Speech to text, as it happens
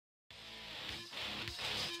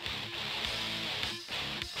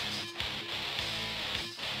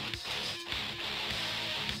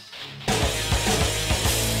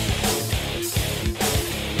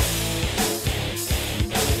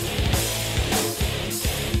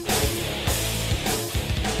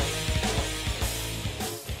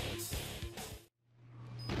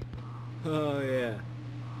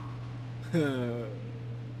How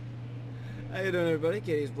you doing, everybody?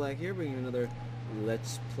 KadiusBlack here, bringing you another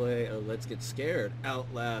Let's Play, Let's Get Scared,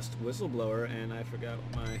 Outlast Whistleblower, and I forgot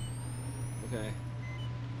what my... Okay.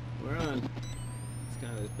 We're on... It's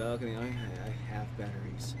kind of this balcony. I have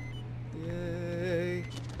batteries. Yay!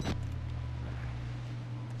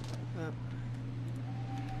 Up.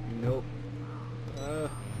 Nope.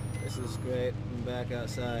 This is great. I'm back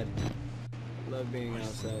outside. Love being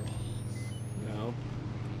outside. No.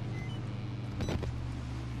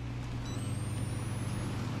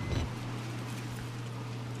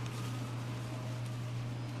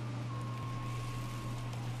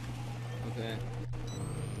 Okay.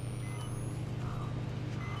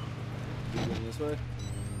 Keep going this way.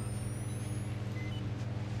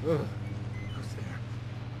 Ugh. Who's there?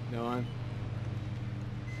 No one.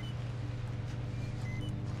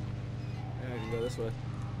 Yeah, I can go this way.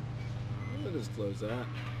 We'll just close that.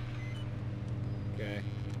 Okay.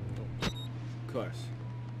 Oh, of course.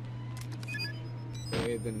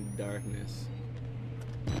 Bathed in darkness.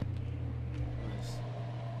 Nice.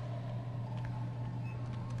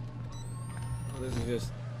 Oh, this is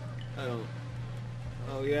just... I don't...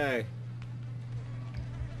 Oh, yay.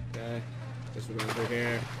 Okay. Guess we're going through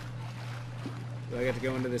here. Do I get to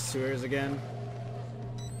go into the sewers again?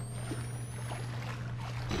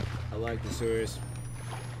 I like the sewers.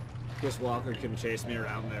 Chris Walker couldn't chase me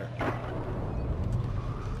around there.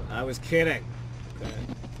 I was kidding. Okay.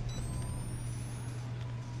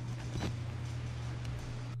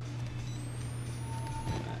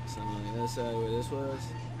 Alright, something on the other side where this was.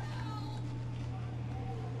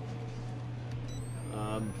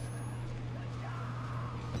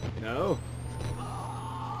 No.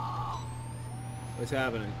 What's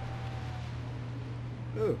happening?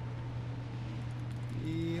 Ooh.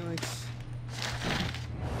 Yikes.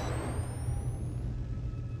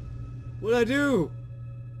 What'd I do?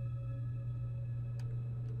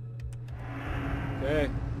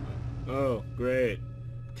 Okay. Oh, great.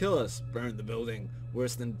 Kill us. Burn the building.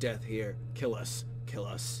 Worse than death here. Kill us. Kill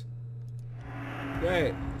us.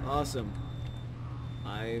 Great. Awesome.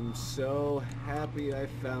 I'm so happy I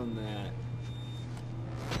found that.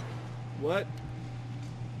 What?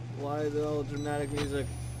 Why the all dramatic music?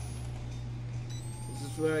 Is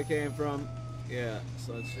this where I came from? Yeah,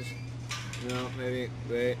 so let's just... No, maybe...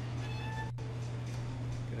 Wait.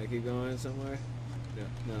 Can I keep going somewhere?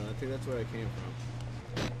 No, I think that's where I came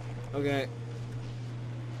from. Okay.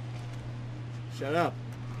 Shut up.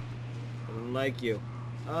 I don't like you.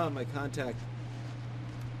 Ah, my contact.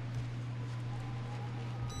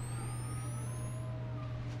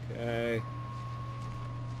 Okay.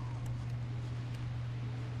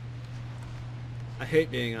 I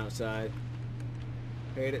hate being outside.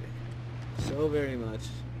 Hate it so very much.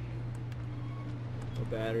 No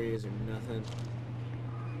batteries or nothing.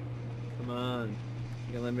 Come on.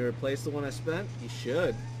 You gonna let me replace the one I spent? You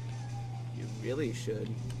should. You really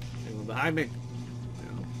should. Anyone behind me?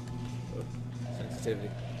 No. Oh,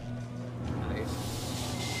 sensitivity. Nice.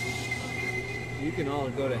 You can all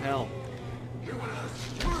go to hell.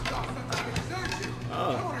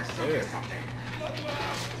 Oh, there.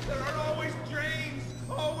 There are always drains,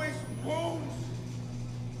 always wounds.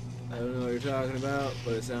 I don't know what you're talking about,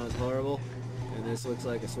 but it sounds horrible. And this looks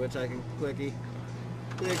like a switch I can clicky.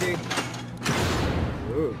 Clicky.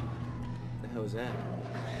 Ooh. What the hell was that?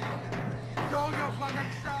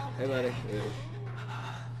 Hey, buddy. Ew.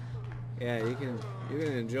 Yeah, you can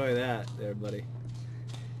enjoy that there, buddy.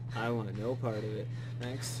 I want no part of it.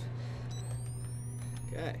 Thanks.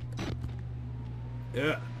 Okay.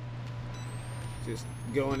 Yeah. Just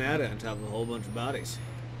going at it on top of a whole bunch of bodies.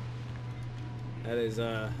 That is,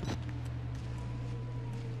 I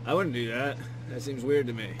wouldn't do that. That seems weird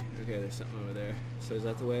to me. Okay, there's something over there. So is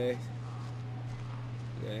that the way?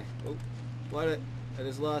 Okay. Oh, what? I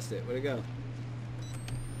just lost it. Where'd it go?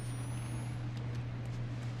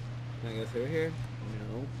 Can I go through here?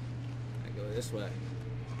 No. I go this way.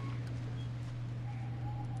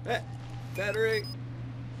 Hey! Battery!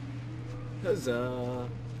 Huzzah!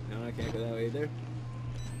 No, I can't go that way either.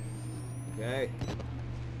 Okay.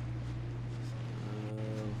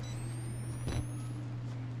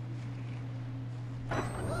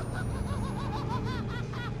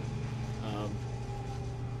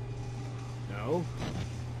 No.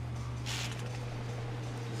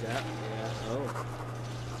 Is that? Yeah. Oh.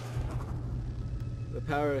 The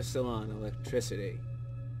power is still on. Electricity.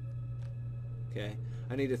 Okay.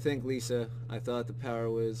 I need to think, Lisa. I thought the power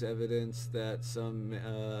was evidence that some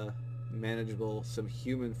some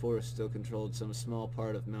human force still controlled some small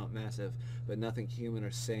part of Mount Massive, but nothing human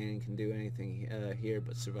or sane can do anything here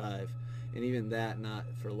but survive, and even that not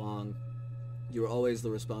for long. You were always the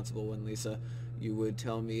responsible one, Lisa. You would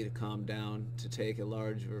tell me to calm down, to take a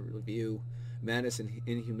large review. Madness and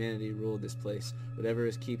inhumanity ruled this place. Whatever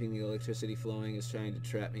is keeping the electricity flowing is trying to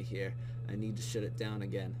trap me here. I need to shut it down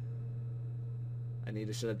again. I need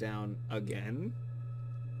to shut it down again?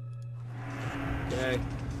 Okay.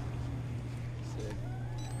 Sick.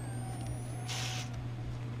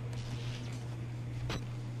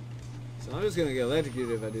 So I'm just gonna get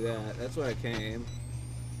electrocuted if I do that. That's why I came.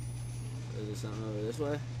 Is there something over this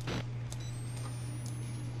way?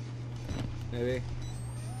 Maybe?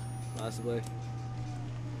 Possibly?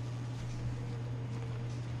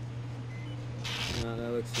 No,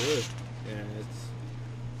 that looks good. Yeah, it's...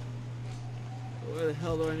 Where the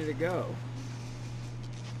hell do I need to go?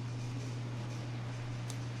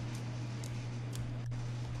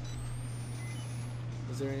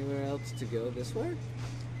 Is there anywhere else to go this way?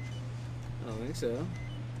 I don't think so.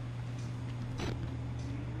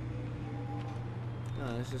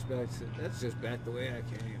 No, that's just back the way I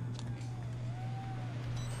came.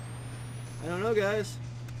 I don't know, guys.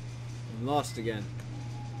 I'm lost again.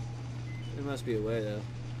 There must be a way, though.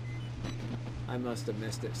 I must have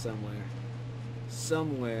missed it somewhere.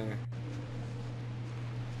 Somewhere.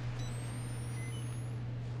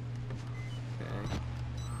 Okay.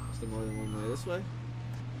 Is there more than one way this way?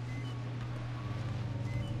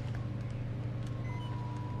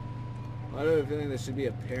 Why do I have a feeling this should be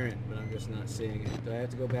apparent, but I'm just not seeing it? Do I have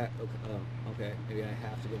to go back? Okay. Oh, okay. Maybe I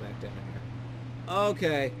have to go back down here.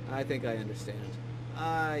 Okay. I think I understand.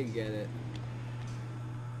 I get it.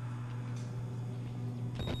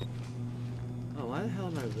 Oh, why the hell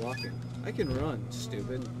am I walking? I can run,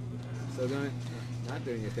 stupid. Still going? Not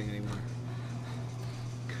doing your thing anymore.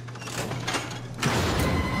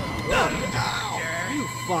 Oh, you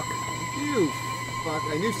fuck. You fuck.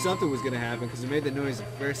 I knew something was gonna happen because it made the noise the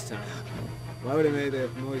first time. Why would it make the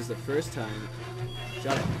noise the first time?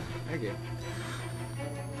 Shut up. Thank you.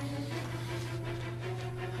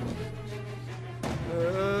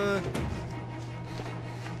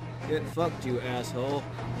 Get fucked, you asshole.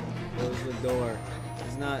 Close the door.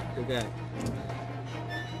 It's not okay.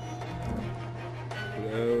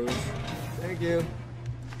 Close. Thank you.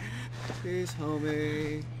 Peace,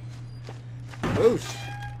 homie. Whoosh.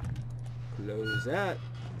 Close that.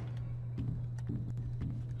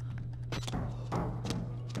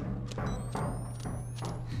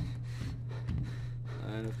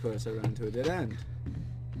 And of course I run into a dead end.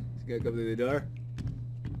 Just gotta go through the door.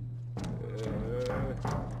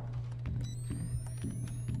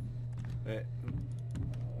 Wait.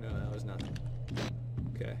 No, that was nothing.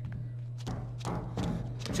 Okay.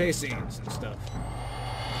 Chase scenes and stuff.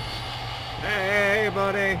 Hey,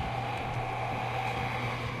 buddy!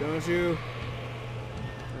 Don't you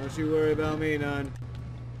worry about me none.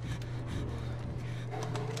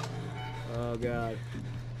 Oh god.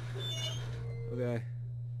 Okay.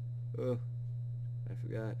 Oh, I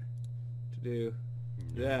forgot to do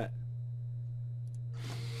that.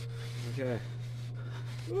 Okay.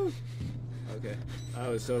 Woo. Okay. I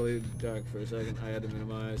was totally dark for a second. I had to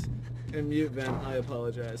minimize and mute vent. I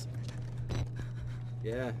apologize.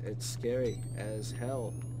 Yeah, it's scary as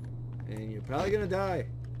hell. And you're probably gonna die.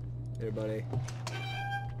 There, buddy.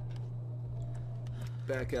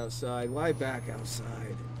 Back outside. Why back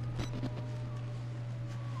outside?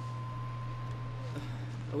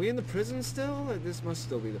 Are we in the prison still? This must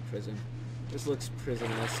still be the prison. This looks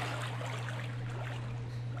prison-esque.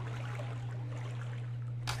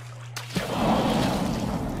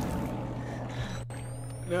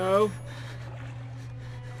 No.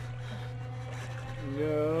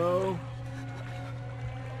 No.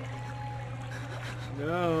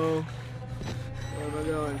 No. Where am I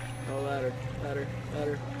going? Oh, ladder. Ladder.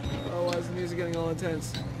 Ladder. Oh, why is the music getting all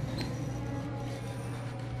intense?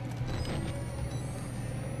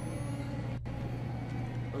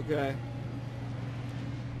 Okay.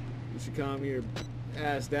 You should calm your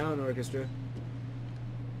ass down, orchestra.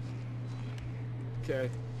 Okay.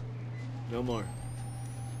 No more.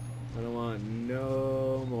 I don't want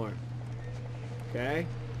no more. Okay?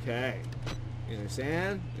 Okay. You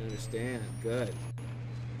understand? You understand. Good.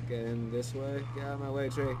 Get in this way. Get out of my way,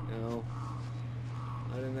 Trey. No.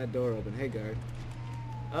 Not in that door open. Hey, guard.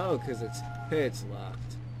 Oh, because it's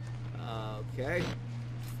locked. Okay.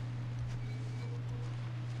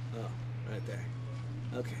 Oh, right there.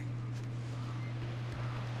 Okay.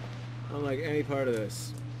 I don't like any part of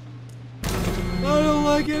this. I don't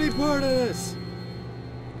like any part of this!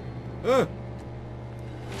 Where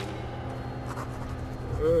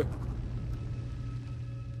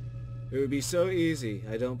It would be so easy.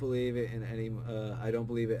 I don't believe it I don't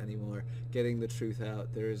believe it anymore. Getting the truth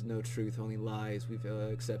out. There is no truth, only lies we've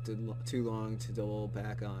accepted too long to dole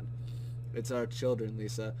back on. It's our children,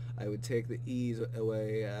 Lisa. I would take the ease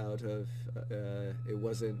away out of it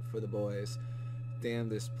wasn't for the boys. Damn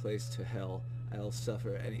this place to hell. I'll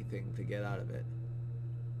suffer anything to get out of it.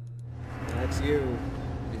 That's you.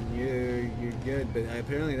 And you're good, but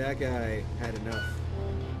apparently that guy had enough.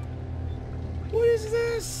 What is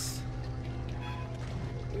this?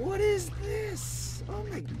 What is this? Oh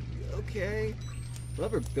my... Okay.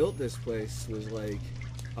 Whoever built this place was like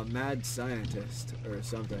a mad scientist or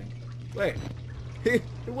something. Wait. It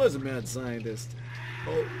was a mad scientist.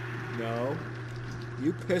 Oh, no.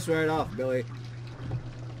 You piss right off, Billy.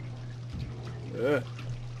 Ugh.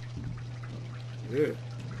 Ugh.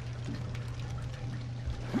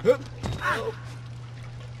 Oh.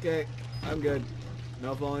 Okay, I'm good.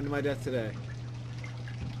 No falling to my death today.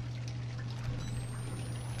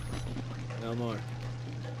 No more.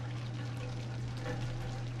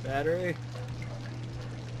 Battery.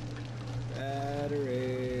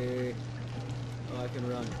 Battery. Oh, I can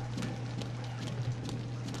run.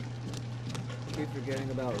 I keep forgetting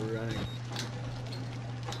about running.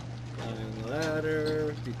 Climbing the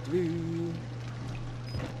ladder. Doo-doo.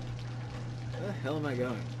 Where the hell am I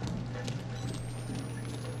going?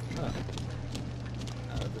 Oh.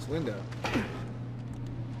 Out of this window.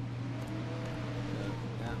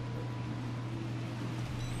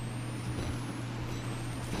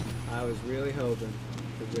 I was really hoping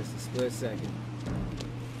for just a split second.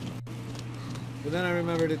 But then I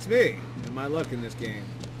remembered it's me and my luck in this game.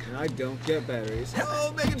 And I don't get batteries.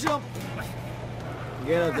 Oh, make a jump!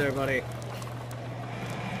 Get up there, buddy.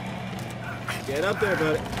 Get up there,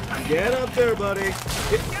 buddy. Get up there, buddy.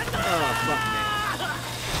 Oh, fuck me.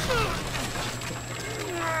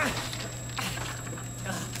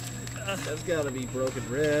 That's gotta be broken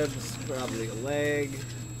ribs, probably a leg.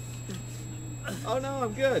 Oh no,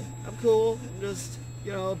 I'm good. I'm cool. I'm just,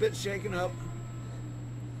 you know, a bit shaken up.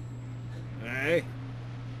 Hey.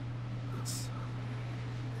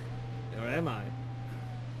 Where am I?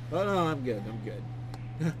 Oh no, I'm good. I'm good.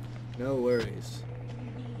 No worries.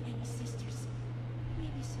 Any sisters?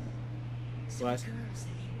 Maybe some What? girls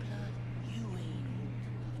that ain't blood. You ain't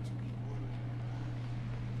old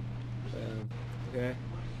enough to be Okay.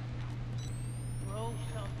 Roll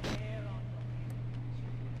some hair on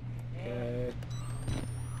them. Okay.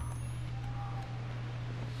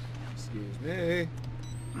 Excuse me.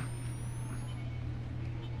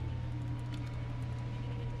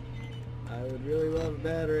 I would really love a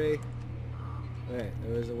battery. Wait,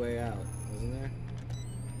 there was a way out, wasn't there?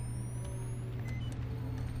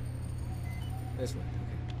 This way,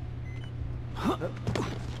 okay.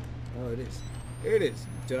 Oh, it is. It is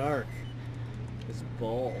dark. It's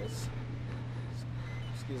balls.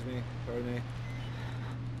 Excuse me, pardon me.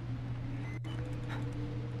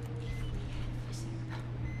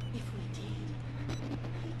 If we did,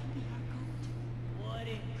 he could be our goat. What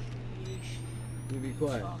in creation? You be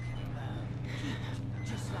quiet. Talking about? He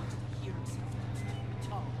just likes to hear himself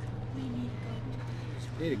talk. We need a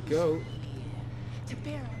goat. Need a goat? Yeah, to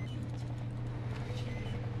bear our guilt.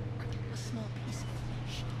 A small piece of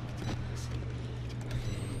flesh to Gluskin.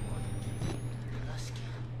 Gluskin.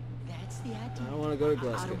 That's the idea. I don't want to go to I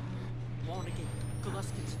Gluskin. don't want to get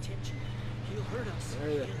Gluskin's attention. He'll hurt us.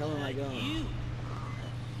 Where the hell am I going? You.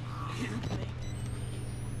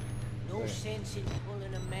 No Where? sense in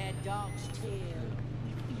pulling a mad dog's tail.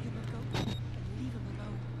 We feed him a goat and leave him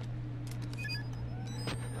alone.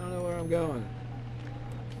 I don't know where I'm going.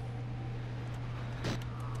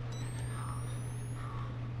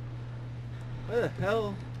 Where the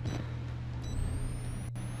hell?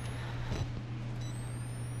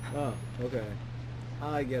 Oh, okay.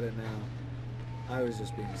 I get it now. I was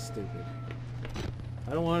just being stupid.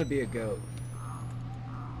 I don't want to be a goat.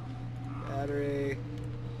 Battery.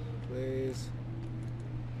 Please.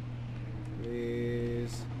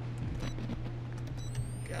 Please.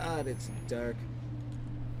 God, it's dark.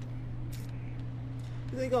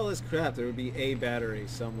 You think all this crap, there would be a battery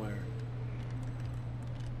somewhere.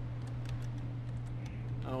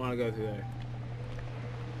 I don't want to go through there.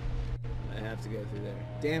 I have to go through there.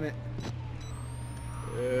 Damn it.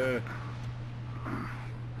 Oh,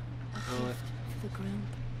 The groom.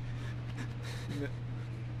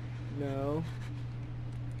 no.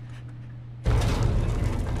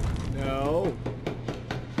 No.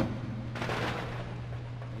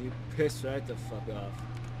 You pissed right the fuck off.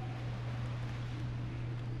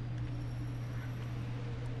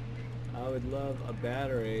 I would love a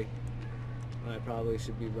battery. I probably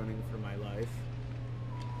should be running for my life.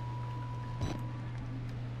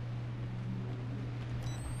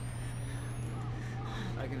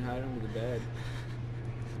 I can hide under the bed.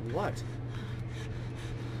 What?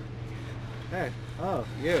 Hey. Oh,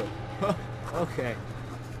 you. Okay.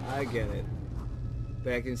 I get it.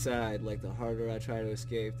 Back inside, like the harder I try to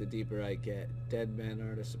escape, the deeper I get. Dead men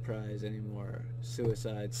aren't a surprise anymore.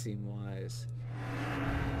 Suicides seem wise.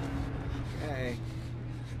 Hey.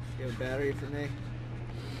 You have a battery for me?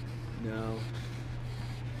 No.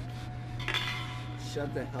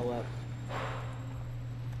 Shut the hell up.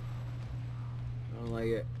 I don't like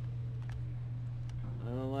it. I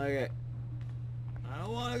don't like it. I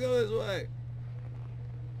don't want to go this way.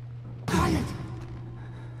 Quiet!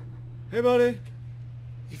 Hey, buddy.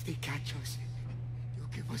 If they catch us, you'll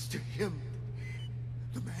give us to him.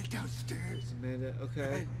 The man downstairs. Amanda,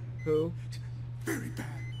 okay. Who? Very bad.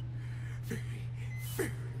 Very,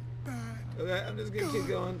 very bad. Okay, I'm just gonna keep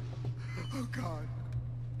going. Oh, God.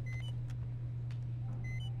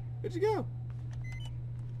 Where'd you go?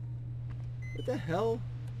 What the hell?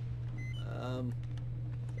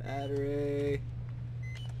 Battery.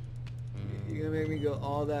 You're gonna make me go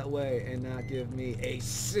all that way and not give me a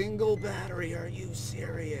single battery? Are you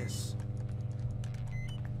serious?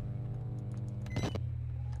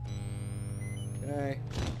 Okay.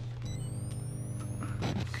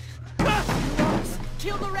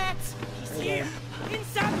 Kill the rats! He's here!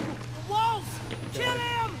 Inside the walls! Kill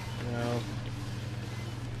him! No.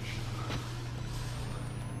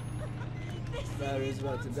 Battery's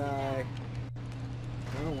about to die.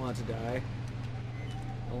 I don't want to die.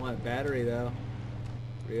 I want battery though.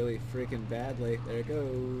 Really freaking badly. There it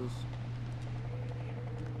goes.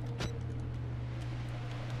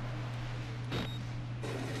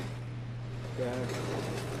 Okay.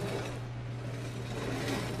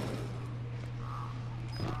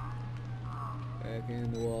 Back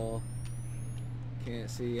in the wall. Can't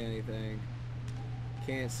see anything.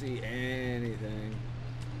 Can't see anything.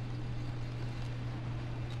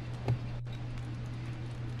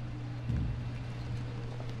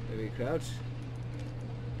 Maybe crouch?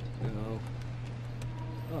 No.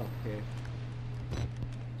 Oh, okay.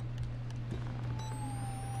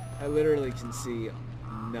 I literally can see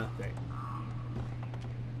nothing.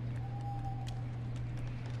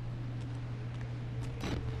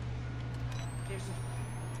 There's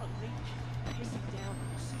a leak hissing down.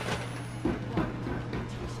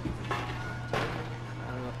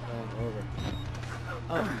 Over.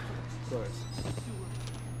 Oh, of course.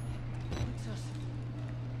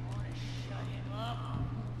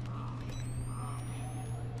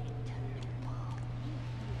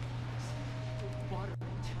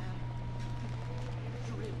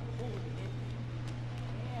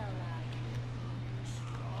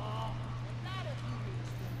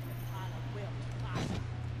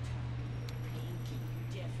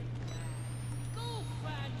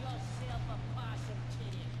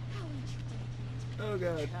 Oh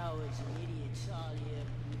god. Cowards and idiots all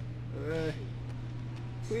here.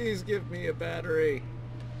 Please give me a battery.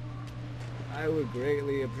 I would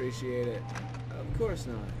greatly appreciate it. Of course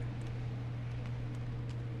not.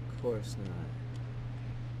 Of course not.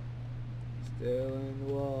 Still in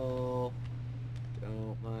the wall.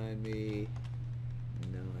 Don't mind me.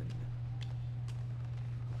 None.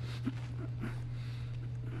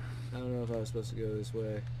 I don't know if I was supposed to go this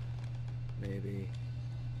way. Maybe.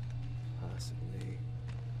 Possibly.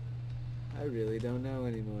 I really don't know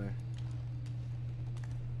anymore.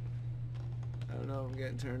 I don't know if I'm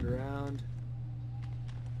getting turned around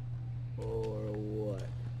or what.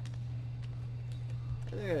 I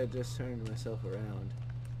think I just turned myself around.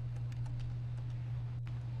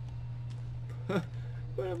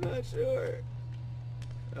 But I'm not sure.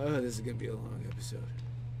 Oh, this is gonna be a long episode.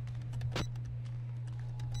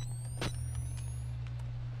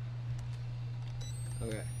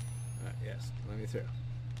 Okay. Alright, yes. Let me through.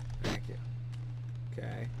 Thank you.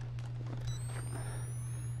 Okay.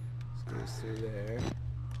 Let's go through there.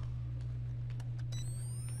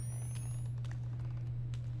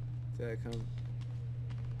 Did I come?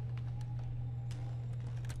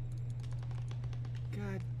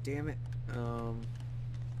 God damn it.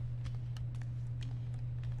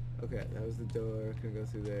 Okay, that was the door. Couldn't go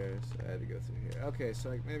through there, so I had to go through here. Okay,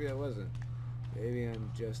 so maybe I wasn't. Maybe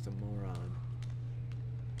I'm just a moron.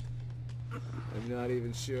 I'm not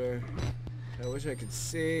even sure. I wish I could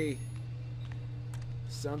see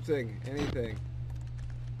something, anything.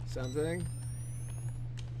 Something?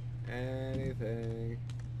 Anything.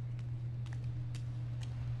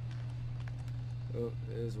 Oh,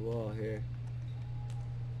 there's a wall here.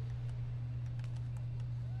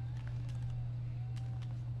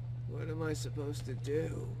 What am I supposed to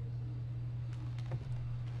do?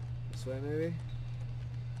 This way, maybe?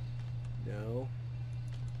 No.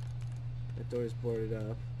 That door's boarded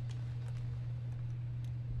up.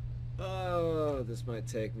 Oh, this might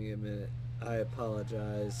take me a minute. I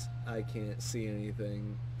apologize. I can't see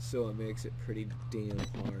anything, so it makes it pretty damn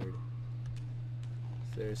hard.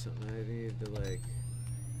 Is there something I need to, like,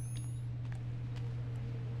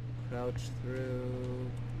 crouch through?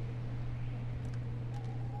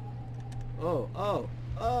 Oh,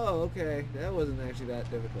 okay. That wasn't actually that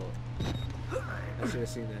difficult. I should have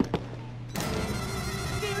seen that.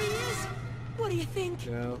 There he is! What do you think?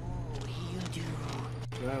 No. Oh, he'll do.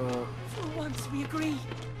 I won't. For once, we agree.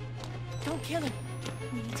 Don't kill him.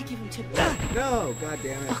 We need to give him to... No! God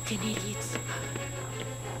damn it. Fucking idiots.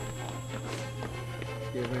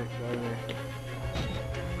 Excuse me. Pardon me.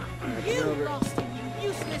 Alright, You come over. lost him, you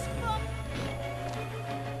useless fuck!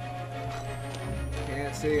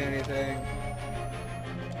 Can't see anything.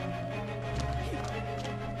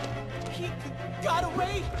 He got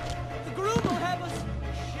away! The groom will have us!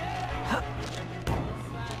 Shut up! We'll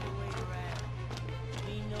find a way around.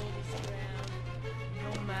 We know this ground. No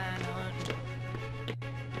manhunt.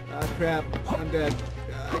 Ah, crap. I'm dead.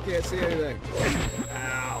 I can't see anything.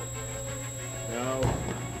 Ow. No.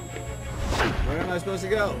 Where am I supposed to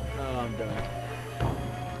go? Oh, I'm done.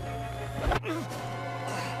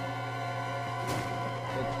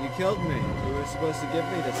 You killed me. You were supposed to give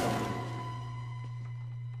me to someone.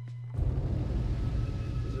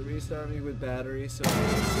 Does it restart me with battery so I can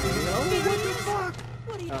see? Oh, what the fuck?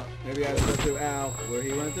 What are you... Oh, maybe I have to go through Ow. Where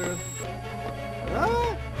he went through?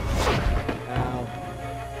 Ah! Ow.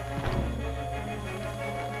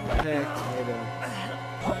 Hey, how you doing?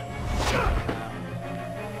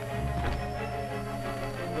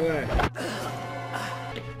 Okay.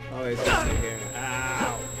 Oh, he's gonna stay here.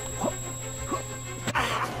 Ow!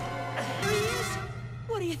 There he is!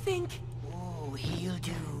 What do you think? Oh, he'll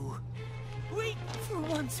do. Wait, for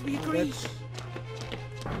once we agree. Bitch.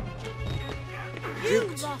 You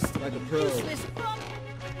Juked lost him, like a you pro. useless fuck!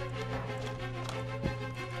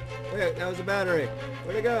 Wait, that was a battery.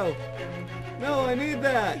 Where'd it go? No, I need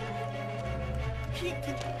that! He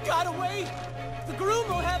got away! The groom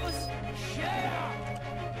will have us! Yeah!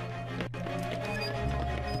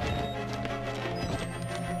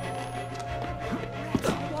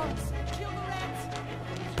 Rats! Kill the rats!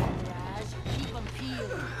 Raj, keep them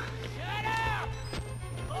peeled! Shut up!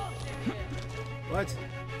 Both of you! What?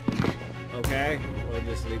 Okay. Or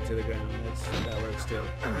just leap to the ground. That works too.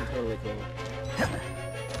 Totally cool.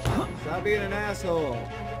 Stop being an asshole!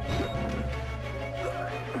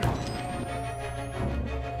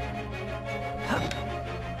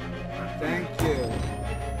 Thank you.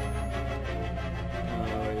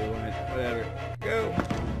 Oh, you went. Whatever. Go!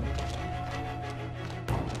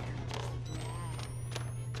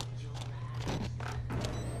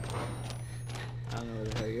 I don't know what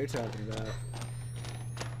the hell you're talking about.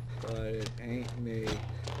 But it ain't me.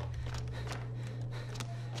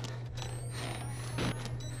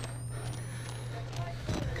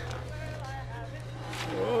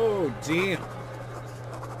 Oh, damn!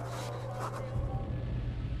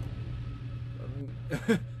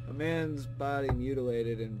 A man's body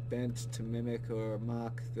mutilated and bent to mimic or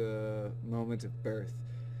mock the moment of birth.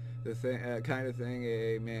 The kind of thing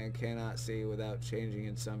a man cannot see without changing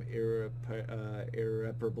in some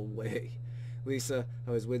irreparable way. Lisa,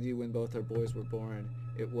 I was with you when both our boys were born.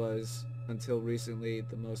 It was, until recently,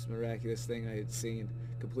 the most miraculous thing I had seen,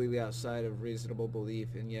 completely outside of reasonable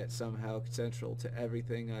belief and yet somehow central to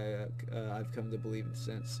everything I've come to believe in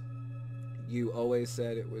since. You always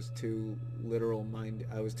said it was too literal-minded.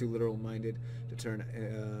 I was too literal-minded to turn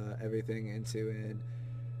everything into an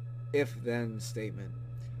if-then statement.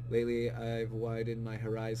 Lately, I've widened my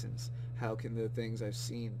horizons. How can the things I've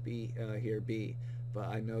seen here be? But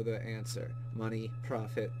I know the answer. Money,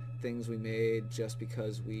 profit, things we made just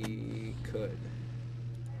because we could.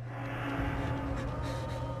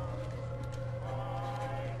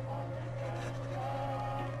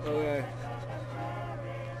 Okay.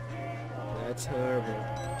 That's horrible.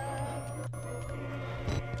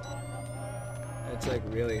 That's like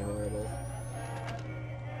really horrible.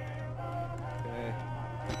 Okay.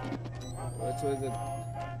 What's with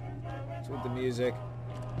the music?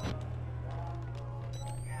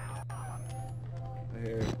 I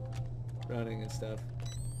hear running and stuff.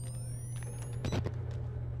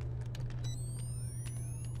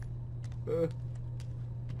 Do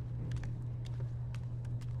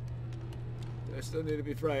I still need to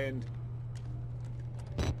be frightened?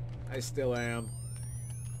 I still am.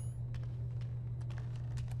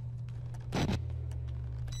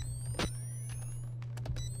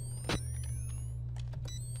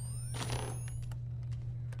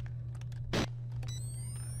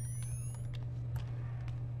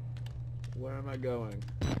 Where am I going?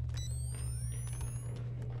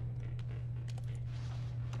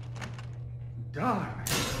 Darn.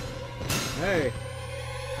 Hey,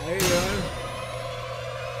 how you doing?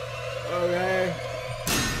 Okay.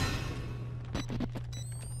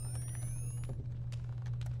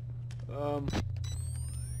 I'm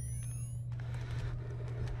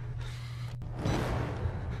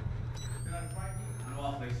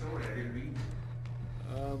awfully sorry, I didn't mean to.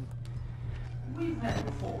 We've met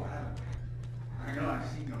before, haven't we? I know I've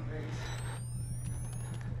seen your face.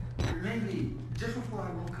 Maybe just before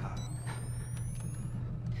I woke up.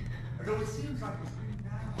 Although it seems like it's really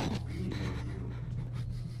now being with you.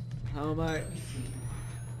 How am I?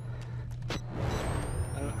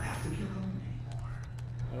 I don't have to be alone anymore.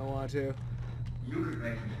 I don't want to. You could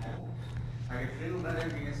make me whole. I could feel that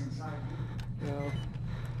emptiness inside you. No,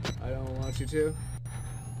 I don't want you to.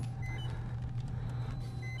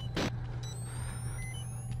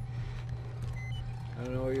 I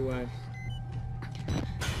don't know where you went.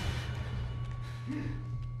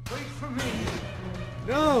 Wait for me.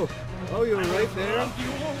 No! Oh, you were right there? Love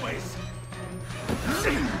you always.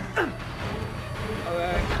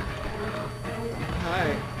 Okay.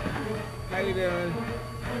 Hi. How you doing?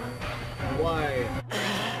 Why?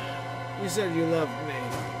 You said you loved me.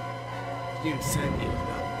 You said you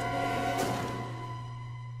loved me.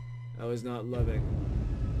 I was not loving.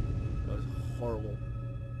 That was horrible.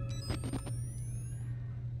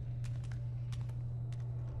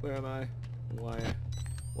 Where am I?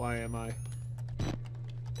 Why am I?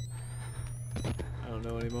 I don't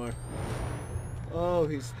know anymore. Oh,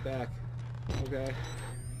 he's back. Okay.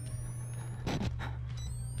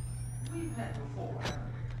 We've met before,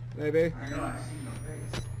 haven't we? Maybe. I know I've seen your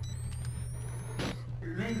face.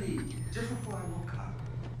 Maybe just before I woke up.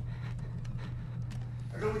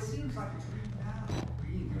 Although it seems like it's really now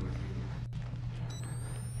being with you.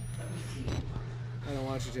 Let me feel. I don't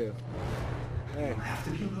want you to. You Hey. don't have to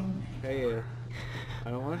be alone. Hey, you. I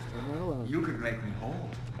don't want you. I'm not alone. You could make me whole.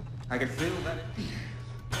 I could feel that.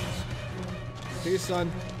 Peace, son.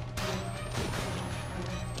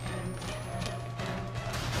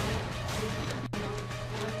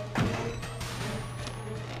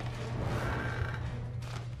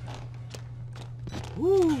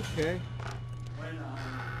 Woo! Okay.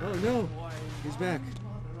 Oh no! He's back.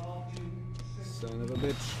 Son of a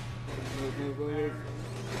bitch. Move, move, move.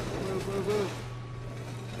 Move, move, move.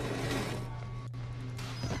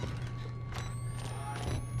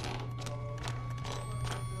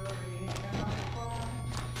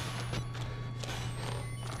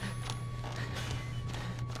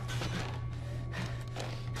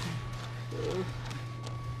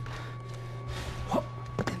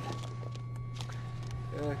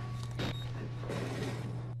 Yeah.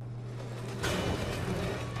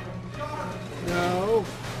 No.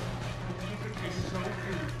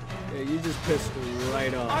 Yeah, you just pissed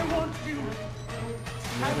right off. I want you.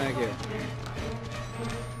 No, thank you.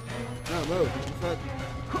 No, move. Fuck.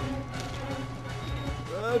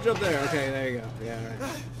 Oh, jump there. Okay, there you go. Yeah,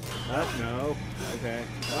 right. No. Okay.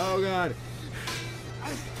 Oh, God.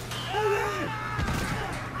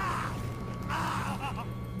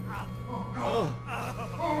 Oh.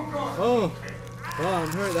 Oh. Well, I'm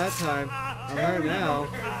hurt that time. I'm hurt now.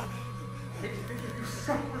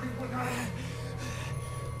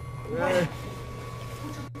 Where?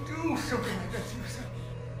 Do something like that to yourself.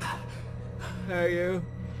 Are you?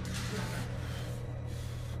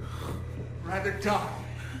 Rather die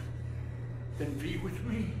than be with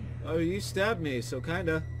me. Oh, you stabbed me, so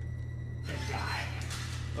kinda. Then die.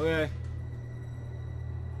 Okay.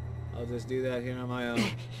 I'll just do that here on my own.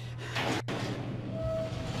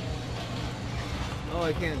 Oh,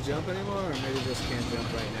 I can't jump anymore? Or maybe just can't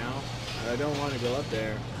jump right now? I don't want to go up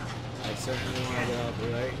there. I certainly want to go up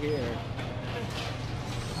right here.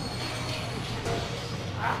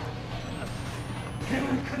 Can we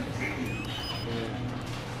continue?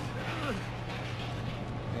 Yeah.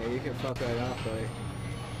 Hey, you can fuck right off, buddy.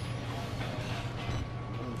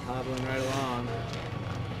 I'm hobbling right along.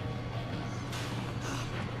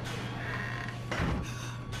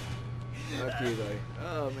 Fuck you, buddy.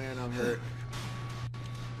 Oh man, I'm hurt.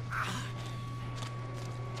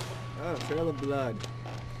 Oh, trail of blood.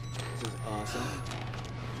 This is awesome.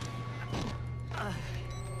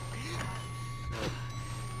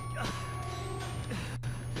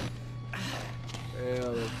 Trail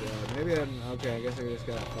of blood. Maybe I'm okay. I guess I just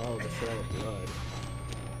gotta follow the trail of blood.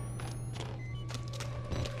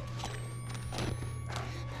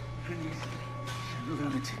 These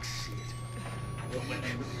lunatics see it.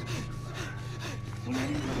 When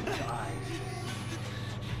anyone dies.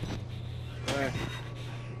 Alright.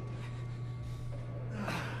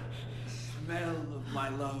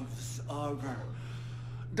 love's arbor.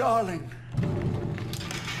 Darling,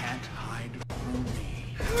 can't hide from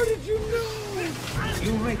me. How did you know?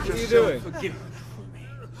 You make What are you yourself doing? a gift for me.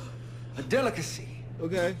 A delicacy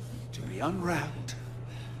Okay. to be unwrapped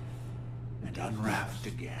and unwrapped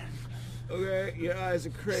again. Okay, your eyes are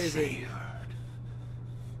crazy. Savored.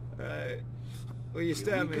 Alright. Will you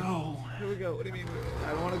stab me? Here we go. Here we go. What do you mean?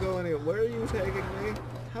 I don't want to go anywhere. Where are you taking me?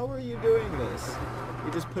 How are you doing this?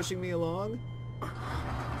 You're just pushing me along?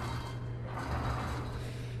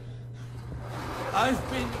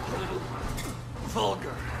 I've been a little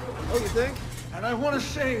vulgar. Oh, you think? And I want to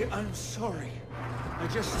say I'm sorry. I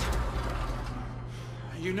just...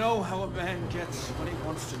 You know how a man gets what he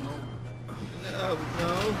wants to know.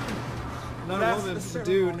 No. Not a That's woman, the it's a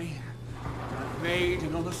dude. ceremony I've made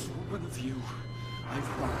an honest woman of you. I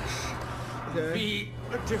promise. Okay. Be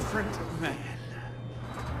a different man.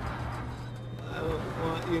 I don't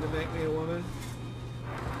want you to make me a woman.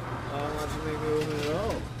 I don't want you to make me a woman at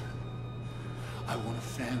all. I want a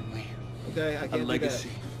family. Okay, I can't do legacy.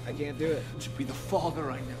 that. I can't do it. To be the father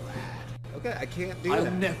I never had. Okay, I can't do I'll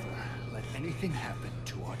that. never let anything happen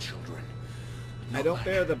to our children. I don't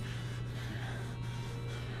bear the...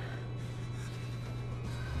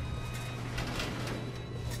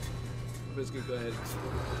 Biscuit, go ahead.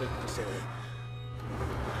 Take the sword.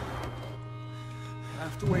 I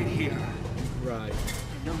have to wait here. Right.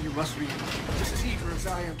 I know you must be just as eager as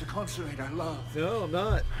I am to consummate our love. No, I'm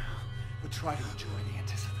not. But try to enjoy the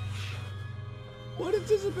anticipation. What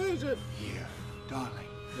anticipation? Here, darling.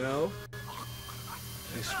 No.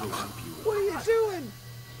 This will help you. What are you doing?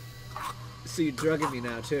 So you're drugging me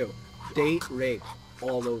now, too. Date rape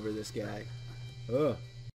all over this guy. Ugh.